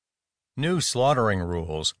New slaughtering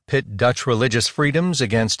rules pit Dutch religious freedoms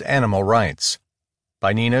against animal rights.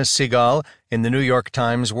 By Nina Siegal in the New York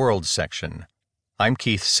Times World section. I'm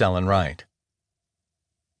Keith Sellen-Wright.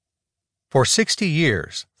 For 60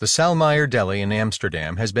 years, the Salmeyer Deli in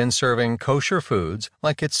Amsterdam has been serving kosher foods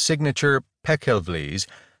like its signature pekkelvlees,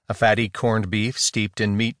 a fatty corned beef steeped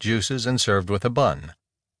in meat juices and served with a bun.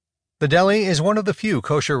 The deli is one of the few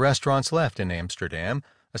kosher restaurants left in Amsterdam,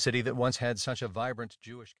 a city that once had such a vibrant Jewish